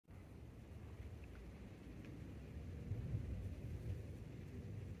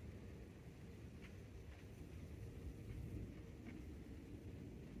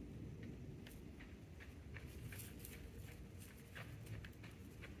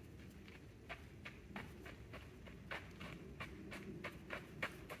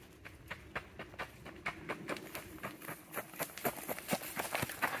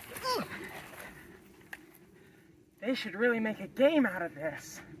They should really make a game out of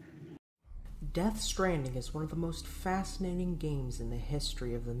this. Death Stranding is one of the most fascinating games in the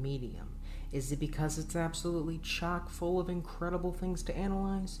history of the medium. Is it because it's absolutely chock full of incredible things to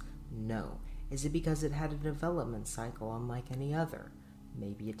analyze? No. Is it because it had a development cycle unlike any other?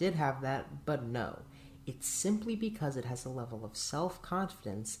 Maybe it did have that, but no. It's simply because it has a level of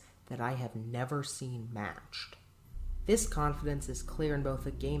self-confidence that I have never seen matched. This confidence is clear in both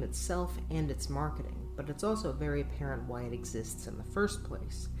the game itself and its marketing, but it's also very apparent why it exists in the first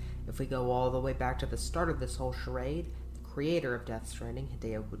place. If we go all the way back to the start of this whole charade, the creator of Death Stranding,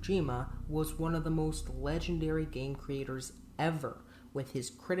 Hideo Kojima, was one of the most legendary game creators ever, with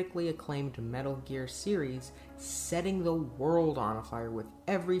his critically acclaimed Metal Gear series setting the world on fire with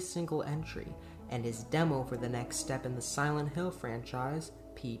every single entry, and his demo for the next step in the Silent Hill franchise,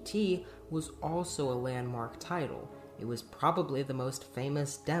 PT, was also a landmark title. It was probably the most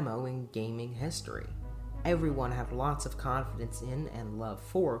famous demo in gaming history. Everyone had lots of confidence in and love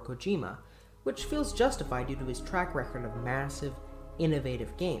for Kojima, which feels justified due to his track record of massive,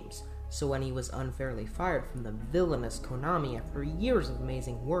 innovative games. So when he was unfairly fired from the villainous Konami after years of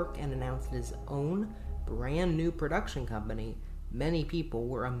amazing work and announced his own brand new production company, many people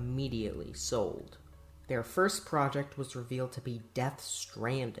were immediately sold. Their first project was revealed to be Death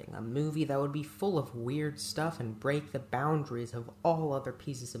Stranding, a movie that would be full of weird stuff and break the boundaries of all other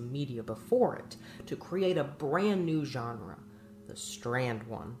pieces of media before it, to create a brand new genre, the Strand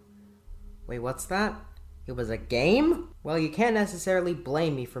one. Wait, what's that? It was a game? Well, you can't necessarily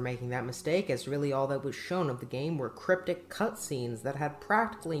blame me for making that mistake, as really all that was shown of the game were cryptic cutscenes that had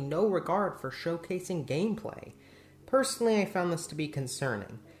practically no regard for showcasing gameplay. Personally, I found this to be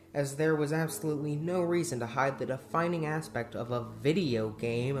concerning, as there was absolutely no reason to hide the defining aspect of a video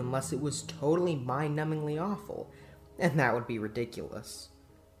game unless it was totally mind-numbingly awful, and that would be ridiculous.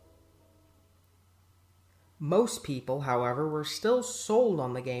 Most people, however, were still sold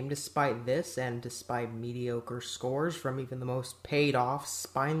on the game despite this, and despite mediocre scores from even the most paid-off,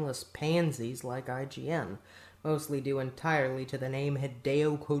 spineless pansies like IGN, mostly due entirely to the name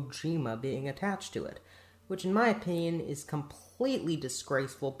Hideo Kojima being attached to it, which in my opinion is completely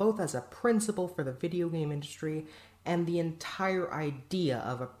disgraceful both as a principle for the video game industry and the entire idea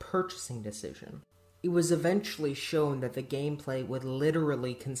of a purchasing decision. It was eventually shown that the gameplay would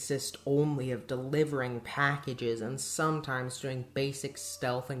literally consist only of delivering packages and sometimes doing basic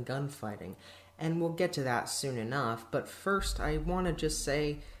stealth and gunfighting, and we'll get to that soon enough, but first I want to just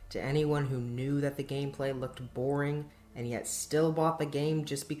say to anyone who knew that the gameplay looked boring and yet still bought the game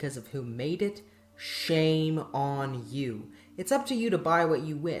just because of who made it, shame on you. It's up to you to buy what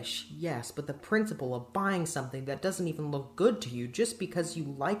you wish, yes, but the principle of buying something that doesn't even look good to you just because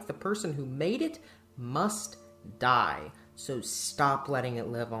you like the person who made it must die, so stop letting it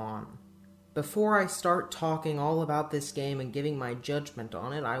live on. Before I start talking all about this game and giving my judgment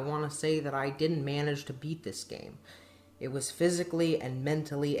on it, I want to say that I didn't manage to beat this game. It was physically and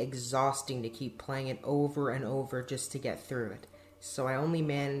mentally exhausting to keep playing it over and over just to get through it, so I only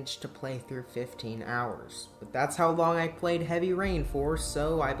managed to play through 15 hours. But that's how long I played Heavy Rain for,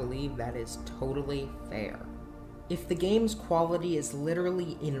 so I believe that is totally fair. If the game's quality is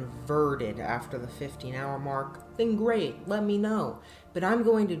literally inverted after the 15-hour mark, then great, let me know. But I'm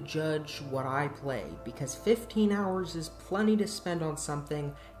going to judge what I play, because 15 hours is plenty to spend on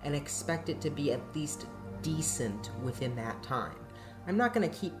something and expect it to be at least decent within that time. I'm not going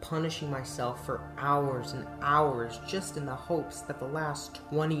to keep punishing myself for hours and hours just in the hopes that the last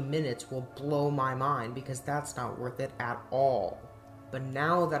 20 minutes will blow my mind, because that's not worth it at all. But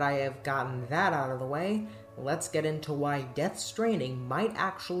now that I have gotten that out of the way, let's get into why Death Stranding might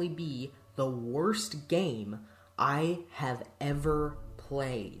actually be the worst game I have ever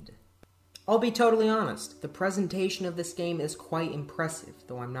played. I'll be totally honest, the presentation of this game is quite impressive,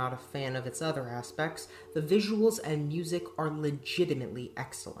 though I'm not a fan of its other aspects. The visuals and music are legitimately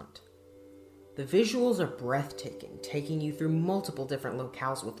excellent. The visuals are breathtaking, taking you through multiple different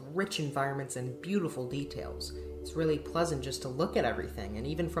locales with rich environments and beautiful details. It's really pleasant just to look at everything, and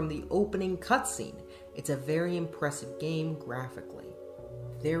even from the opening cutscene, it's a very impressive game graphically.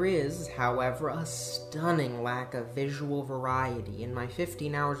 There is, however, a stunning lack of visual variety. In my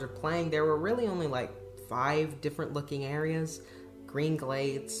 15 hours of playing, there were really only like 5 different looking areas. Green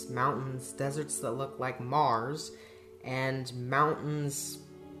glades, mountains, deserts that look like Mars, and mountains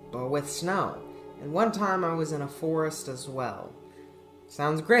with snow. And one time I was in a forest as well.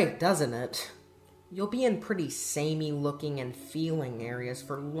 Sounds great, doesn't it? You'll be in pretty samey looking and feeling areas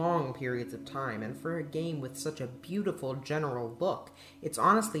for long periods of time, and for a game with such a beautiful general look, it's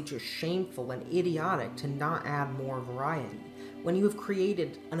honestly just shameful and idiotic to not add more variety. When you have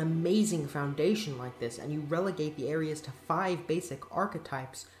created an amazing foundation like this and you relegate the areas to 5 basic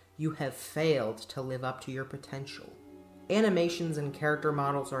archetypes, you have failed to live up to your potential. Animations and character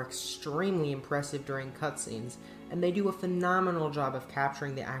models are extremely impressive during cutscenes, and they do a phenomenal job of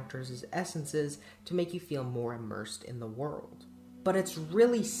capturing the actors' essences to make you feel more immersed in the world. But it's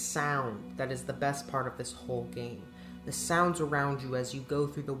really sound that is the best part of this whole game. The sounds around you as you go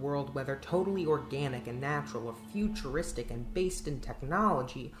through the world, whether totally organic and natural or futuristic and based in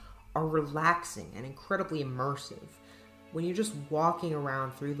technology, are relaxing and incredibly immersive. When you're just walking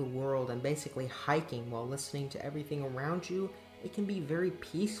around through the world and basically hiking while listening to everything around you, it can be very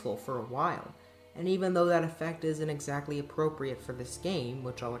peaceful for a while. And even though that effect isn't exactly appropriate for this game,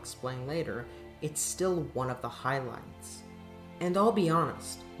 which I'll explain later, it's still one of the highlights. And I'll be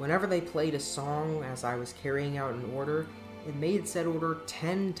honest, whenever they played a song as I was carrying out an order, it made said order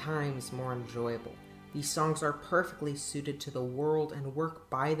 10 times more enjoyable. These songs are perfectly suited to the world and work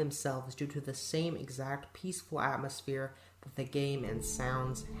by themselves due to the same exact peaceful atmosphere that the game and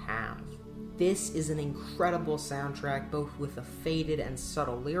sounds have. This is an incredible soundtrack, both with the faded and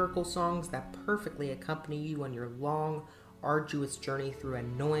subtle lyrical songs that perfectly accompany you on your long, arduous journey through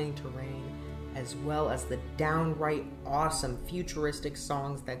annoying terrain, as well as the downright awesome futuristic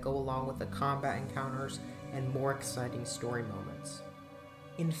songs that go along with the combat encounters and more exciting story moments.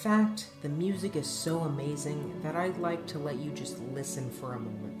 In fact, the music is so amazing that I'd like to let you just listen for a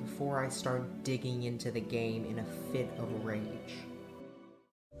moment before I start digging into the game in a fit of rage.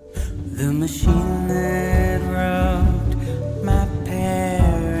 The machine that robbed my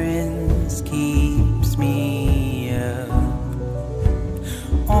parents keeps me up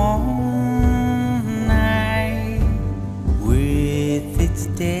all night with its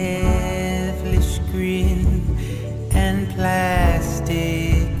devilish grin and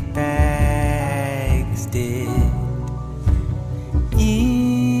plastic bags dead inside.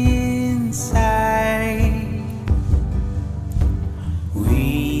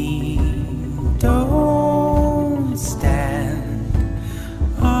 We don't stand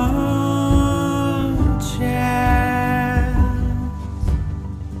a chance.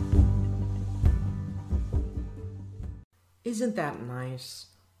 Isn't that nice?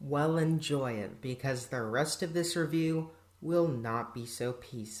 Well, enjoy it, because the rest of this review will not be so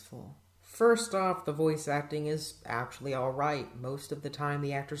peaceful. First off, the voice acting is actually alright. Most of the time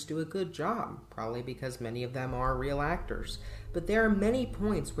the actors do a good job, probably because many of them are real actors. But there are many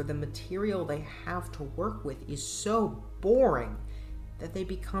points where the material they have to work with is so boring that they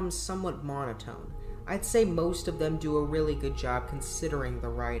become somewhat monotone. I'd say most of them do a really good job considering the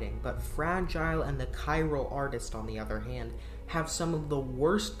writing, but Fragile and the Chiral Artist, on the other hand, have some of the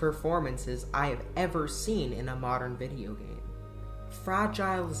worst performances I have ever seen in a modern video game.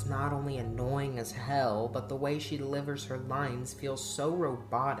 Fragile is not only annoying as hell, but the way she delivers her lines feels so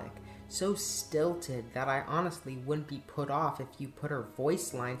robotic, so stilted, that I honestly wouldn't be put off if you put her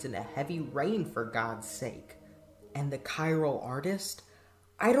voice lines into Heavy Rain, for God's sake. And the Chiral Artist?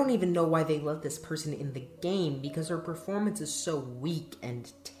 I don't even know why they let this person in the game, because her performance is so weak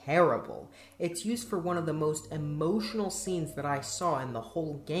and terrible. It's used for one of the most emotional scenes that I saw in the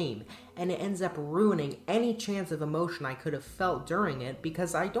whole game, and it ends up ruining any chance of emotion I could have felt during it,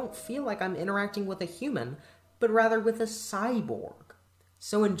 because I don't feel like I'm interacting with a human, but rather with a cyborg.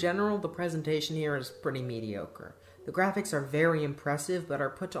 So in general, the presentation here is pretty mediocre. The graphics are very impressive, but are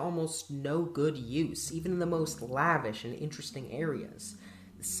put to almost no good use, even in the most lavish and interesting areas.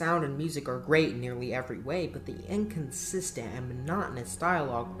 The sound and music are great in nearly every way, but the inconsistent and monotonous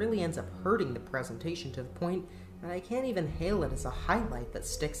dialogue really ends up hurting the presentation to the point that I can't even hail it as a highlight that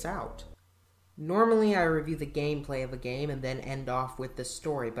sticks out. Normally I review the gameplay of a game and then end off with the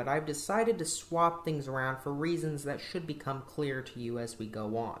story, but I've decided to swap things around for reasons that should become clear to you as we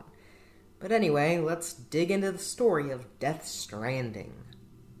go on. But anyway, let's dig into the story of Death Stranding.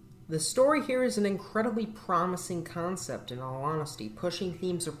 The story here is an incredibly promising concept, in all honesty, pushing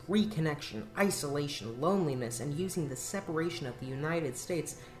themes of reconnection, isolation, loneliness, and using the separation of the United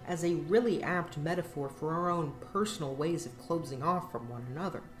States as a really apt metaphor for our own personal ways of closing off from one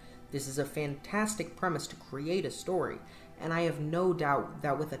another. This is a fantastic premise to create a story, and I have no doubt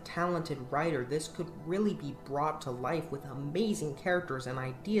that with a talented writer, this could really be brought to life with amazing characters and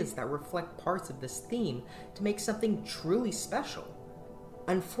ideas that reflect parts of this theme to make something truly special.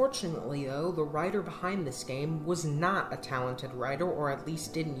 Unfortunately, though, the writer behind this game was not a talented writer, or at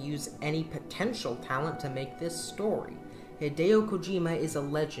least didn't use any potential talent to make this story. Hideo Kojima is a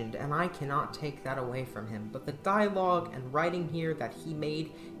legend, and I cannot take that away from him, but the dialogue and writing here that he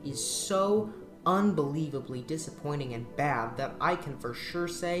made is so unbelievably disappointing and bad that I can for sure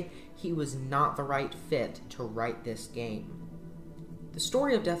say he was not the right fit to write this game. The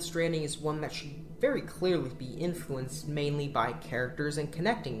story of Death Stranding is one that should very clearly be influenced mainly by characters and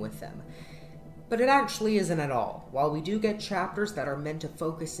connecting with them. But it actually isn't at all. While we do get chapters that are meant to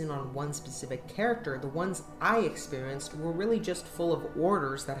focus in on one specific character, the ones I experienced were really just full of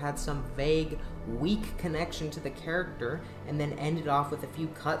orders that had some vague, weak connection to the character, and then ended off with a few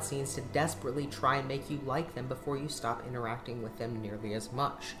cutscenes to desperately try and make you like them before you stop interacting with them nearly as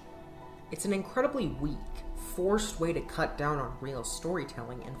much. It's an incredibly weak, forced way to cut down on real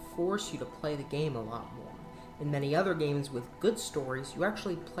storytelling and force you to play the game a lot more. In many other games with good stories, you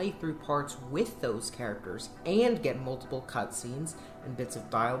actually play through parts with those characters and get multiple cutscenes and bits of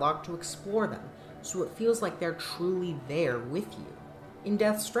dialogue to explore them, so it feels like they're truly there with you. In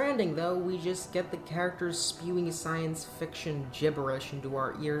Death Stranding, though, we just get the characters spewing science fiction gibberish into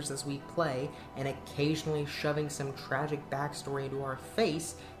our ears as we play, and occasionally shoving some tragic backstory into our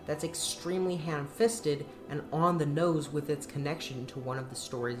face that's extremely ham-fisted and on the nose with its connection to one of the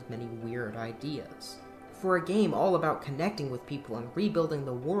story's many weird ideas. For a game all about connecting with people and rebuilding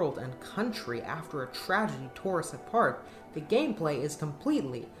the world and country after a tragedy tore us apart, the gameplay is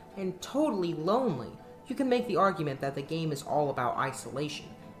completely and totally lonely. You can make the argument that the game is all about isolation,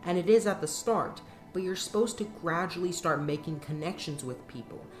 and it is at the start, but you're supposed to gradually start making connections with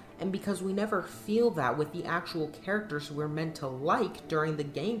people, and because we never feel that with the actual characters we're meant to like during the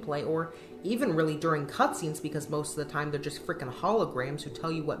gameplay, or even really during cutscenes, because most of the time they're just freaking holograms who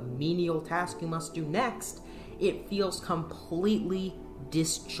tell you what menial task you must do next, it feels completely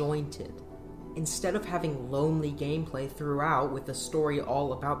disjointed. Instead of having lonely gameplay throughout with the story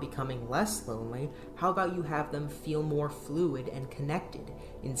all about becoming less lonely, how about you have them feel more fluid and connected?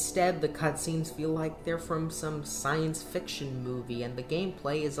 Instead, the cutscenes feel like they're from some science fiction movie and the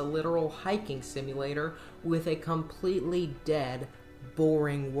gameplay is a literal hiking simulator with a completely dead,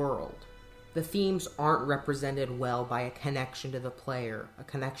 boring world. The themes aren't represented well by a connection to the player, a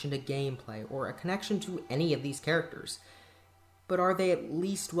connection to gameplay, or a connection to any of these characters. But are they at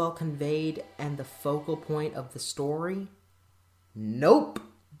least well conveyed and the focal point of the story? Nope!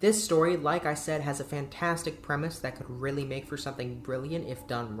 This story, like I said, has a fantastic premise that could really make for something brilliant if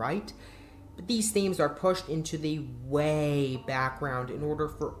done right, but these themes are pushed into the way background in order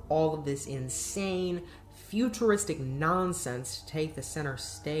for all of this insane, futuristic nonsense to take the center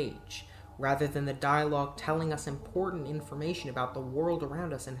stage, rather than the dialogue telling us important information about the world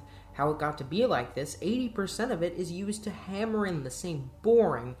around us and how it got to be like this. 80% of it is used to hammer in the same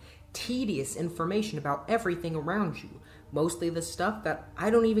boring, tedious information about everything around you, mostly the stuff that I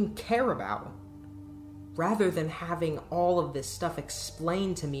don't even care about. Rather than having all of this stuff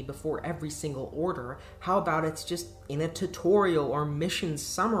explained to me before every single order, how about it's just in a tutorial or mission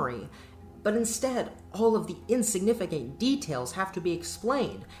summary? But instead, all of the insignificant details have to be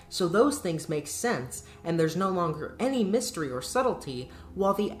explained, so those things make sense, and there's no longer any mystery or subtlety,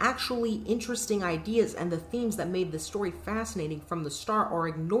 while the actually interesting ideas and the themes that made the story fascinating from the start are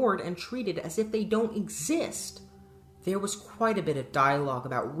ignored and treated as if they don't exist. There was quite a bit of dialogue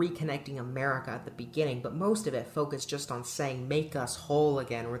about reconnecting America at the beginning, but most of it focused just on saying, "make us whole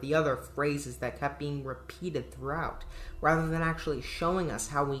again," or the other phrases that kept being repeated throughout, rather than actually showing us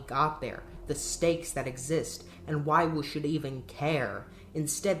how we got there, the stakes that exist, and why we should even care.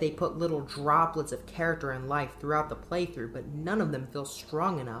 Instead, they put little droplets of character and life throughout the playthrough, but none of them feel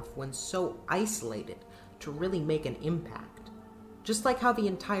strong enough when so isolated to really make an impact. Just like how the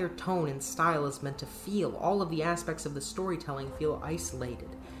entire tone and style is meant to feel, all of the aspects of the storytelling feel isolated.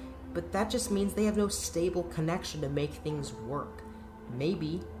 But that just means they have no stable connection to make things work.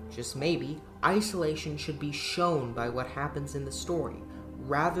 Maybe, just maybe, isolation should be shown by what happens in the story,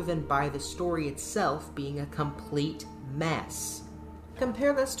 rather than by the story itself being a complete mess.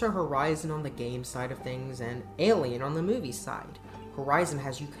 Compare this to Horizon on the game side of things and Alien on the movie side. Horizon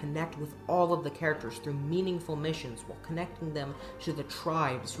has you connect with all of the characters through meaningful missions while connecting them to the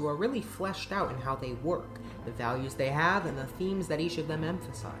tribes who are really fleshed out in how they work, the values they have, and the themes that each of them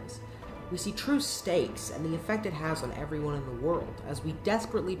emphasize. We see true stakes and the effect it has on everyone in the world as we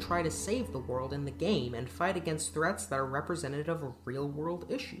desperately try to save the world in the game and fight against threats that are representative of real-world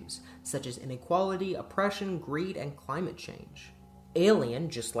issues, such as inequality, oppression, greed, and climate change. Alien,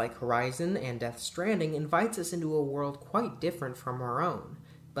 just like Horizon and Death Stranding, invites us into a world quite different from our own.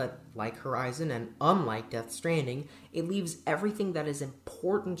 But like Horizon and unlike Death Stranding, it leaves everything that is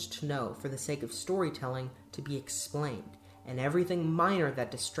important to know for the sake of storytelling to be explained, and everything minor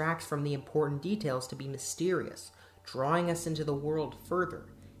that distracts from the important details to be mysterious, drawing us into the world further.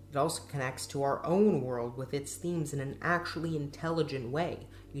 It also connects to our own world with its themes in an actually intelligent way,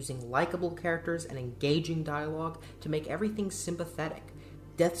 using likable characters and engaging dialogue to make everything sympathetic.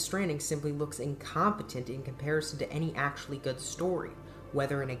 Death Stranding simply looks incompetent in comparison to any actually good story,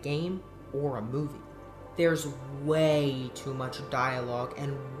 whether in a game or a movie. There's way too much dialogue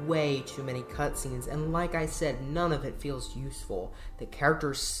and way too many cutscenes, and like I said, none of it feels useful. The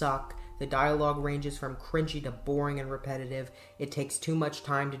characters suck, the dialogue ranges from cringy to boring and repetitive, it takes too much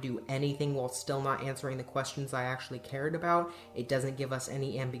time to do anything while still not answering the questions I actually cared about, it doesn't give us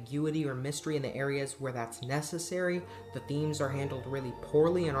any ambiguity or mystery in the areas where that's necessary, the themes are handled really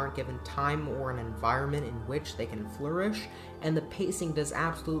poorly and aren't given time or an environment in which they can flourish, and the pacing does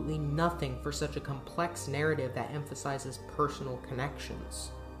absolutely nothing for such a complex narrative that emphasizes personal connections.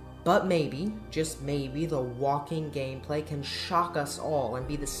 But maybe, just maybe, the walking gameplay can shock us all and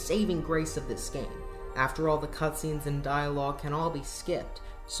be the saving grace of this game. After all, the cutscenes and dialogue can all be skipped,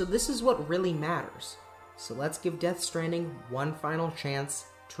 so this is what really matters. So let's give Death Stranding one final chance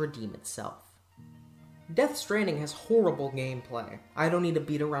to redeem itself. Death Stranding has horrible gameplay. I don't need to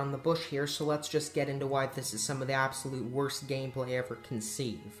beat around the bush here, so let's just get into why this is some of the absolute worst gameplay ever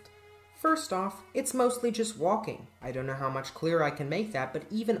conceived. First off, it's mostly just walking. I don't know how much clearer I can make that, but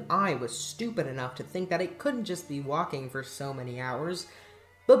even I was stupid enough to think that it couldn't just be walking for so many hours.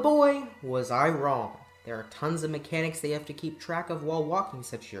 But boy, was I wrong. There are tons of mechanics that you have to keep track of while walking,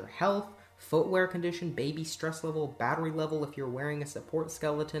 such as your health, footwear condition, baby stress level, battery level if you're wearing a support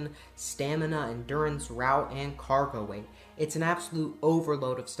skeleton, stamina, endurance, route, and cargo weight. It's an absolute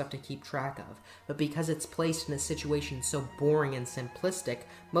overload of stuff to keep track of, but because it's placed in a situation so boring and simplistic,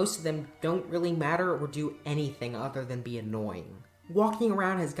 most of them don't really matter or do anything other than be annoying. Walking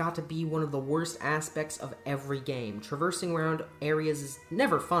around has got to be one of the worst aspects of every game. Traversing around areas is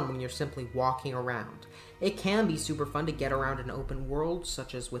never fun when you're simply walking around. It can be super fun to get around an open world,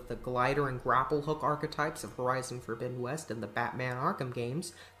 such as with the glider and grapple hook archetypes of Horizon Forbidden West and the Batman Arkham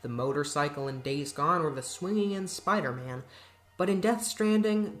games, the motorcycle in Days Gone, or the swinging in Spider-Man. But in Death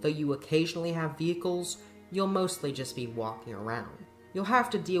Stranding, though you occasionally have vehicles, you'll mostly just be walking around. You'll have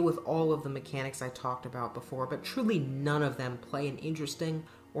to deal with all of the mechanics I talked about before, but truly none of them play an interesting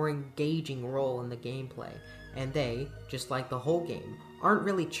or engaging role in the gameplay, and they, just like the whole game, aren't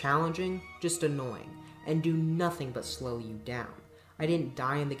really challenging, just annoying, and do nothing but slow you down. I didn't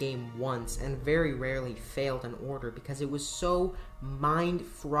die in the game once, and very rarely failed an order because it was so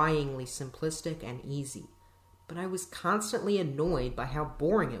mind-fryingly simplistic and easy. But I was constantly annoyed by how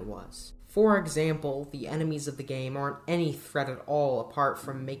boring it was. For example, the enemies of the game aren't any threat at all apart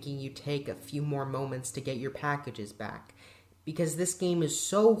from making you take a few more moments to get your packages back. Because this game is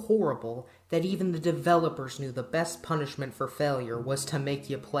so horrible that even the developers knew the best punishment for failure was to make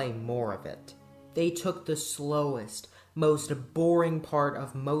you play more of it. They took the slowest, most boring part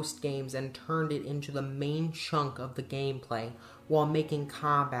of most games and turned it into the main chunk of the gameplay while making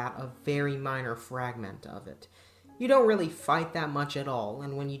combat a very minor fragment of it. You don't really fight that much at all,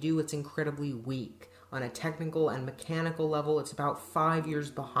 and when you do, it's incredibly weak. On a technical and mechanical level, it's about 5 years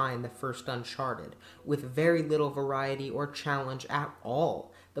behind the first Uncharted, with very little variety or challenge at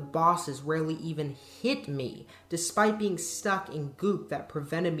all. The bosses rarely even hit me, despite being stuck in goop that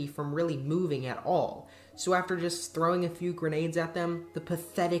prevented me from really moving at all. So after just throwing a few grenades at them, the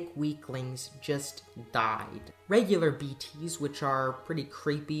pathetic weaklings just died. Regular BTs, which are pretty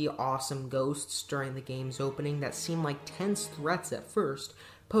creepy, awesome ghosts during the game's opening that seem like tense threats at first,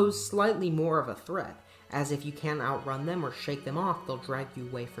 pose slightly more of a threat, as if you can't outrun them or shake them off, they'll drag you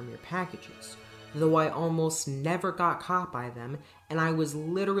away from your packages. Though I almost never got caught by them, and I was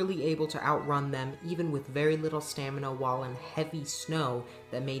literally able to outrun them even with very little stamina while in heavy snow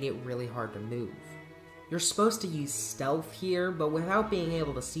that made it really hard to move. You're supposed to use stealth here, but without being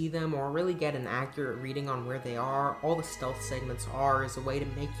able to see them or really get an accurate reading on where they are, all the stealth segments are is a way to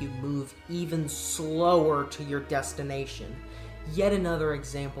make you move even slower to your destination. Yet another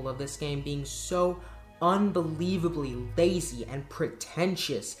example of this game being so unbelievably lazy and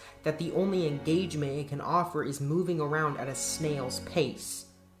pretentious that the only engagement it can offer is moving around at a snail's pace.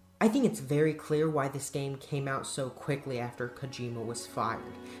 I think it's very clear why this game came out so quickly after Kojima was fired,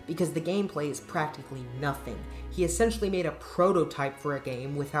 because the gameplay is practically nothing. He essentially made a prototype for a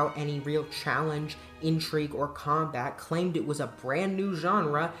game without any real challenge, intrigue, or combat, claimed it was a brand new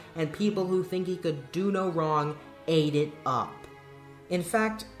genre, and people who think he could do no wrong ate it up. In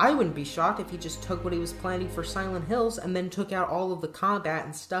fact, I wouldn't be shocked if he just took what he was planning for Silent Hills and then took out all of the combat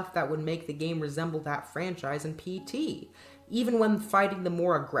and stuff that would make the game resemble that franchise in PT. Even when fighting the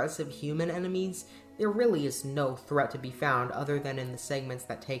more aggressive human enemies, there really is no threat to be found other than in the segments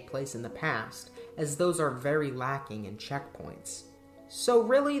that take place in the past, as those are very lacking in checkpoints. So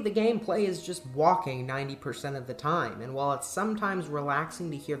really, the gameplay is just walking 90% of the time, and while it's sometimes relaxing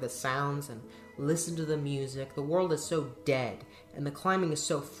to hear the sounds and listen to the music, the world is so dead, and the climbing is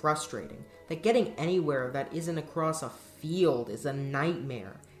so frustrating, that getting anywhere that isn't across a field is a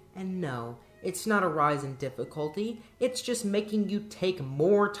nightmare. And no, it's not a rise in difficulty, it's just making you take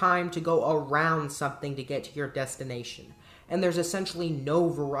more time to go around something to get to your destination. And there's essentially no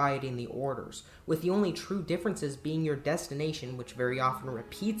variety in the orders, with the only true differences being your destination, which very often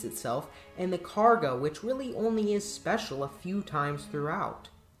repeats itself, and the cargo, which really only is special a few times throughout.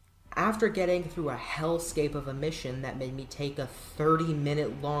 After getting through a hellscape of a mission that made me take a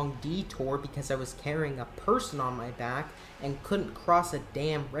 30-minute long detour because I was carrying a person on my back and couldn't cross a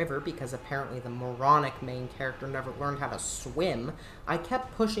damn river because apparently the moronic main character never learned how to swim, I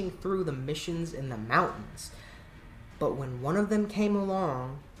kept pushing through the missions in the mountains. But when one of them came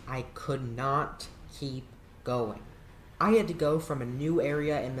along, I could not keep going. I had to go from a new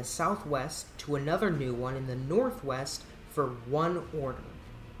area in the southwest to another new one in the northwest for one order,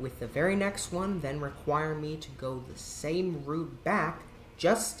 with the very next one then require me to go the same route back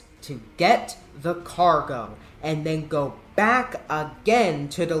just to get the cargo, and then go back again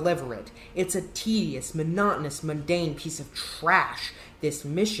to deliver it. It's a tedious, monotonous, mundane piece of trash. This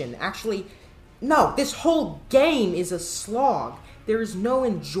mission, no, this whole game is a slog. There is no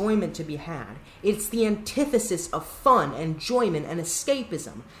enjoyment to be had. It's the antithesis of fun, enjoyment, and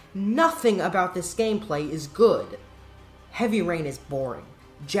escapism. Nothing about this gameplay is good. Heavy Rain is boring.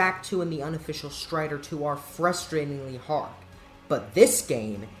 Jak 2 and the unofficial Strider 2 are frustratingly hard. But this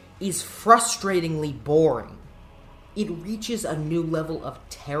game is frustratingly boring. It reaches a new level of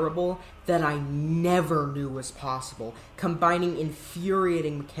terrible that I never knew was possible, combining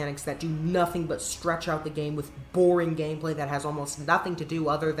infuriating mechanics that do nothing but stretch out the game with boring gameplay that has almost nothing to do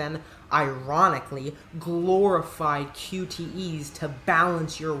other than, ironically, glorified QTEs to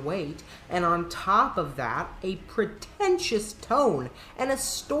balance your weight, and on top of that, a pretentious tone and a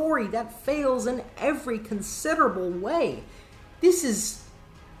story that fails in every considerable way. This is...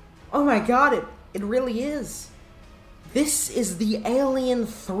 oh my god, it really is. This is the Alien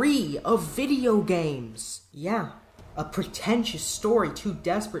 3 of video games. Yeah, a pretentious story too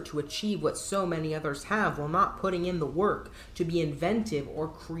desperate to achieve what so many others have while not putting in the work to be inventive or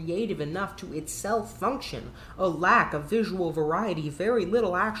creative enough to itself function. A lack of visual variety, very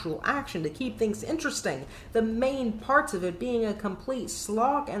little actual action to keep things interesting. The main parts of it being a complete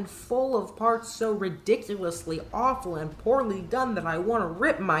slog and full of parts so ridiculously awful and poorly done that I want to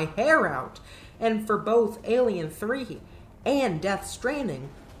rip my hair out. And for both Alien 3 and Death Stranding,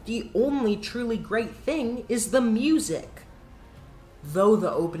 the only truly great thing is the music. Though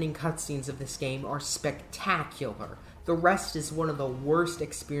the opening cutscenes of this game are spectacular, the rest is one of the worst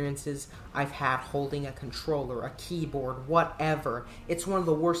experiences I've had holding a controller, a keyboard, whatever. It's one of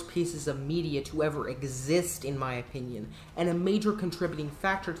the worst pieces of media to ever exist, in my opinion, and a major contributing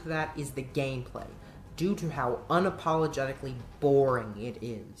factor to that is the gameplay, due to how unapologetically boring it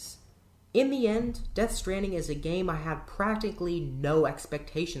is. In the end, Death Stranding is a game I had practically no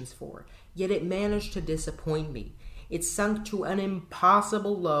expectations for, yet it managed to disappoint me. It sunk to an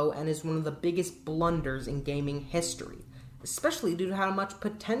impossible low and is one of the biggest blunders in gaming history, especially due to how much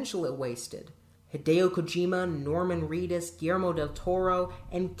potential it wasted. Hideo Kojima, Norman Reedus, Guillermo del Toro,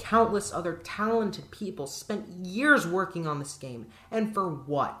 and countless other talented people spent years working on this game, and for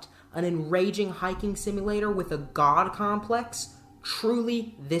what? An enraging hiking simulator with a god complex?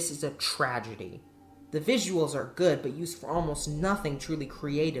 Truly, this is a tragedy. The visuals are good, but used for almost nothing truly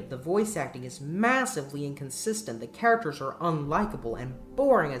creative. The voice acting is massively inconsistent. The characters are unlikable and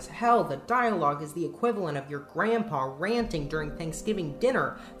boring as hell. The dialogue is the equivalent of your grandpa ranting during Thanksgiving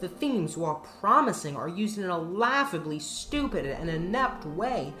dinner. The themes, while promising, are used in a laughably stupid and inept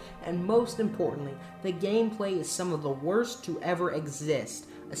way. And most importantly, the gameplay is some of the worst to ever exist,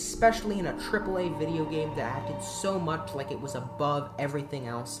 especially in a AAA video game that acted so much like it was above everything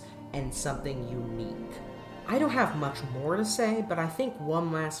else and something unique. I don't have much more to say, but I think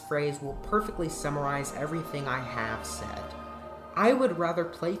one last phrase will perfectly summarize everything I have said. I would rather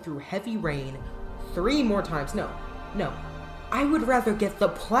play through Heavy Rain 3 more times. No. I would rather get the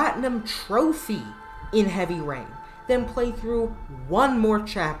Platinum Trophy in Heavy Rain than play through one more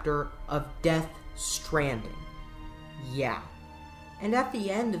chapter of Death Stranding. Yeah. And at the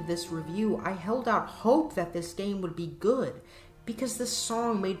end of this review, I held out hope that this game would be good, because the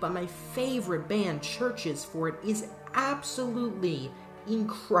song made by my favorite band, Churches, for it is absolutely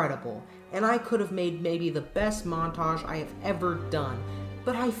incredible, and I could have made maybe the best montage I have ever done,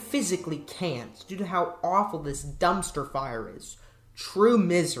 but I physically can't due to how awful this dumpster fire is. True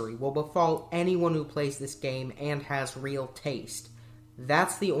misery will befall anyone who plays this game and has real taste.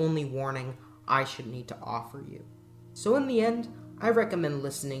 That's the only warning I should need to offer you. So in the end, I recommend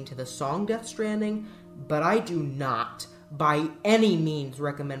listening to the song Death Stranding, but I do not, by any means,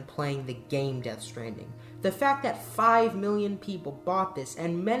 recommend playing the game Death Stranding. The fact that 5 million people bought this,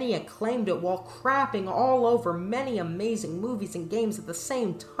 and many acclaimed it while crapping all over many amazing movies and games at the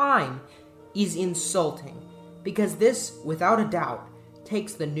same time, is insulting. Because this, without a doubt,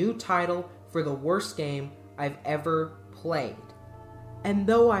 takes the new title for the worst game I've ever played. And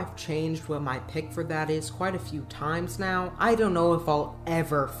though I've changed what my pick for that is quite a few times now, I don't know if I'll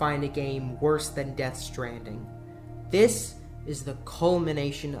ever find a game worse than Death Stranding. This is the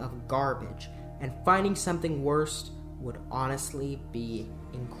culmination of garbage, and finding something worse would honestly be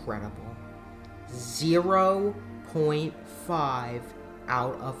incredible. 0.5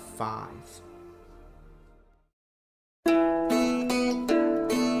 out of 5.